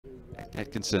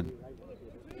Atkinson.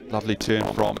 Lovely turn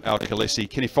from Al-Kalisy.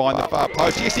 Can he find the far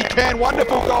post? Yes, he can.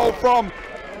 Wonderful goal from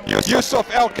Yousif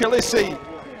Al-Kalisy.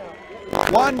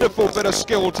 Wonderful bit of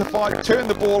skill to turn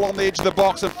the ball on the edge of the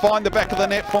box and find the back of the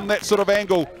net from that sort of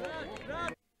angle.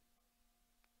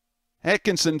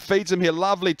 Atkinson feeds him here.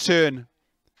 Lovely turn.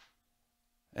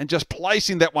 And just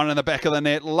placing that one in the back of the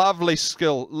net. Lovely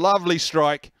skill. Lovely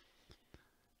strike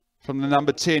from the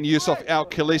number 10, Yousif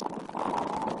Al-Kalisy.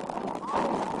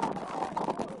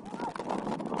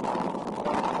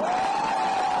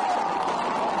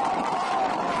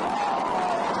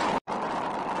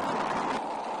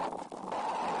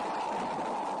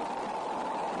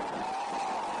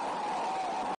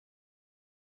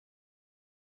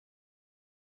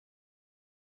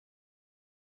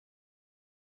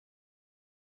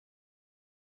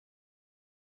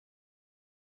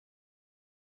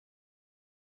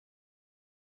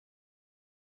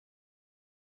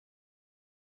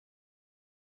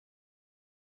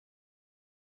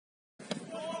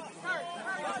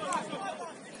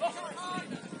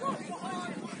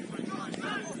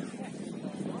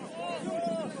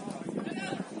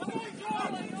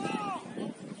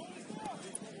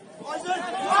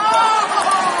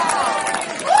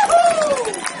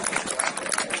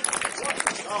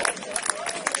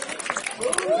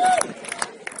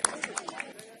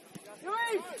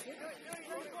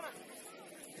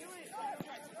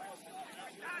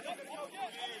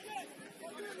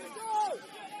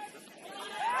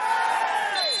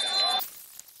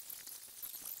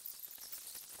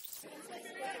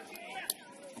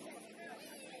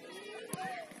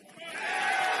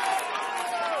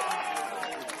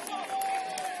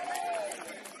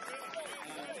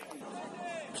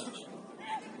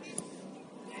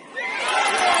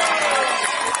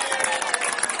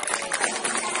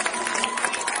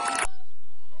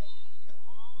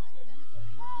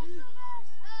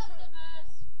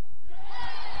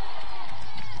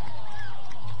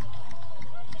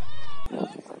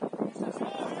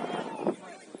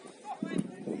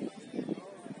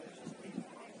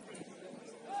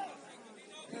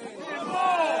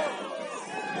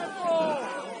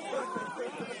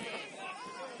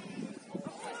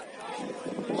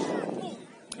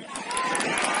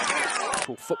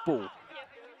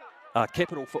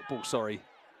 Capital football, sorry.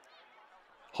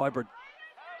 Hybrid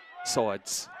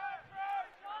sides.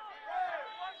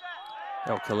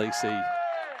 Al-Kalisy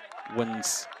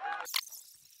wins.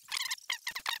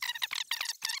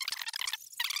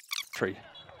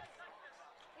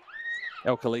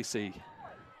 Al-Kalisy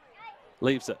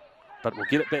leaves it, but we'll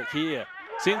get it back here.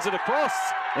 Sends it across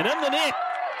and in the net.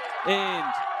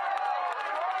 And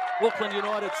Auckland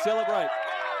United celebrate.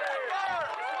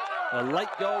 A late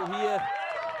goal here.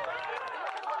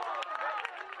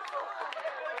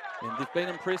 And they've been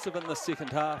impressive in the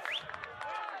second half.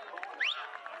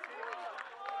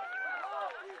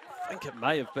 I think it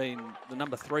may have been the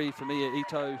number 3 for Mia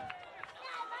Ito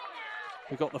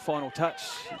who got the final touch.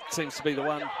 It seems to be the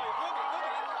one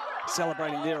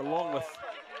celebrating there along with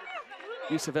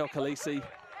Yousif Al-Kalisy.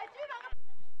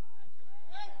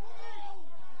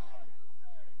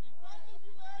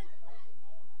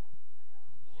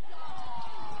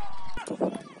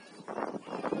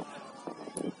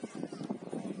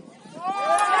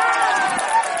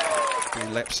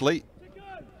 Lapsley.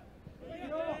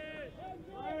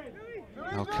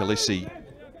 Al-Kalisy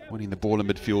winning the ball in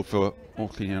midfield for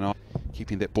Auckland United,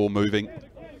 keeping that ball moving.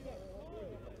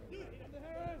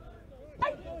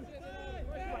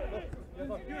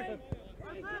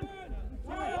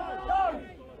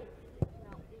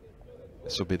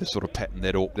 This will be the sort of pattern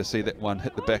that ought to see that one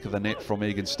hit the back of the net from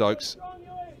Egan Stokes.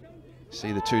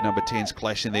 See the two number 10s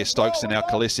clashing there, Stokes and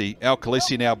Al-Kalisy.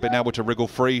 Al-Kalisy now been able to wriggle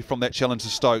free from that challenge to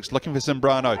Stokes. Looking for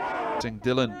Zimbrano.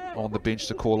 Dillon on the bench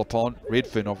to call upon.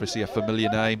 Redfern, obviously a familiar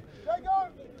name.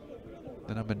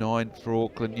 The number 9 for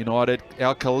Auckland United.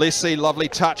 Al-Kalisy, lovely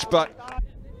touch, but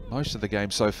most of the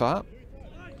game so far.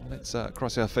 Let's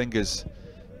cross our fingers.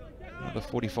 Another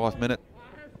 45 minute.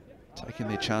 Taking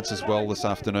their chances well this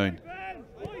afternoon.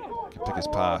 Can pick his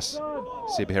pass.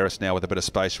 Seb Harris now with a bit of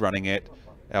space running at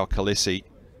Al-Kalisy.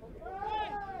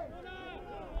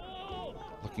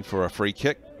 Looking for a free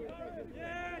kick.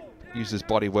 Used his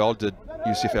body well, did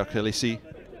Yousif Al-Kalisy.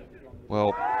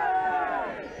 Well,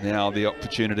 now the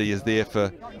opportunity is there for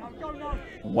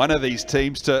one of these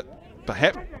teams to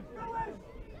perhaps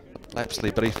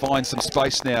Lapsley, but he finds some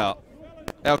space now.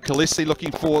 Al-Kalisy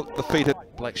looking for the feet.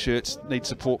 Black shirts need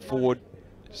support forward.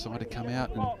 Decide to come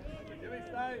out and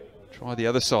try the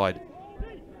other side.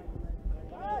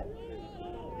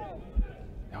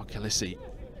 Al-Kalisy,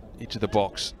 edge of the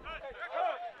box.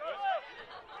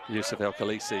 Yousif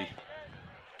Al-Kalisy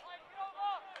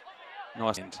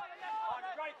Nice. And,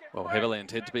 well, Haviland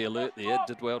had to be alert there.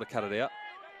 Did well to cut it out.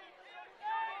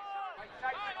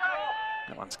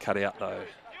 That one's cut out though.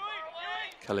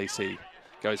 Al-Kalisy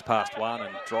goes past one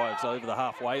and drives over the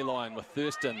halfway line with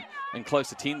Thurston in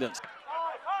close attendance.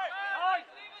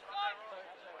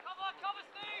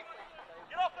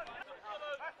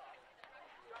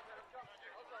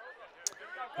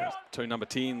 Those two number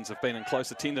 10s have been in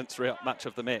close attendance throughout much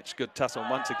of the match. Good tussle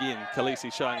once again.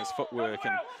 Al-Kalisy showing his footwork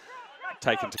and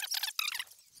taken to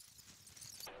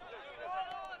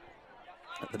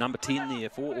the number 10 there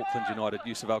for Auckland United.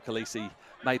 Yousif Al-Kalisy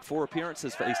made 4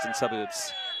 appearances for Eastern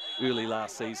Suburbs early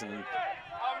last season.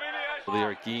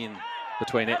 There again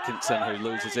between Atkinson, who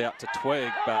loses out to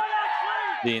Twig, but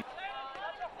then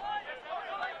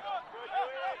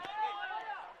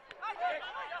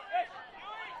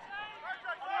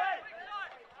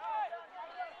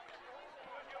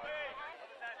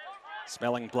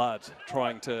smelling blood,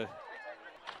 trying to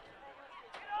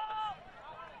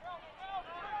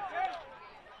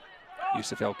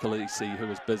Yousif Al-Kalisy, who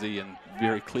was busy and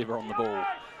very clever on the ball,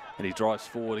 and he drives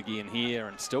forward again here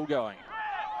and still going.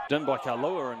 Done by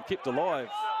Kalua and kept alive.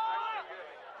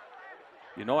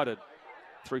 United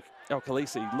through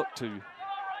Al-Kalisy look to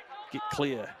get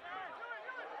clear.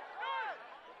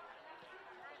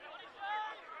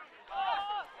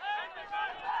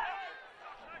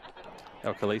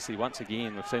 Al-Kalisy once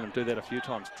again, we've seen him do that a few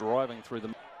times, driving through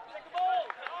the.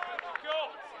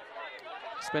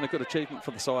 It's been a good achievement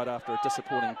for the side after a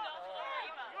disappointing.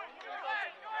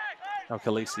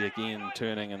 Al-Kalisy again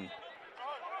turning and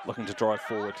looking to drive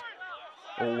forward.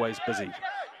 Always busy.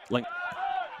 Link.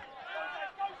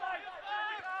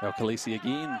 Al-Kalisy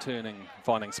again turning,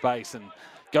 finding space and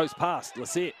goes past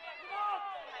Lisette.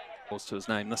 Was to his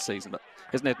name this season, but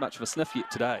hasn't had much of a sniff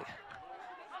yet today.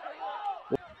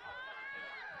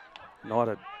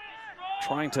 United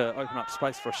trying to open up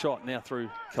space for a shot now through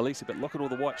Al-Kalisy, but look at all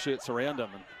the white shirts around him.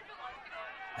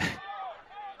 And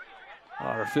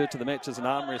I referred to the match as an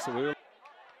arm wrestle earlier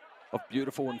of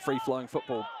beautiful and free-flowing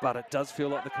football, but it does feel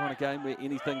like the kind of game where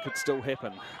anything could still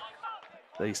happen.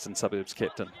 The Eastern Suburbs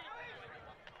captain.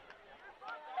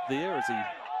 There as he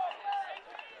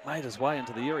made his way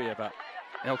into the area, but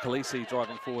Al-Kalisy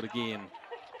driving forward again.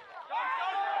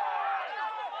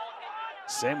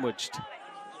 Sandwiched.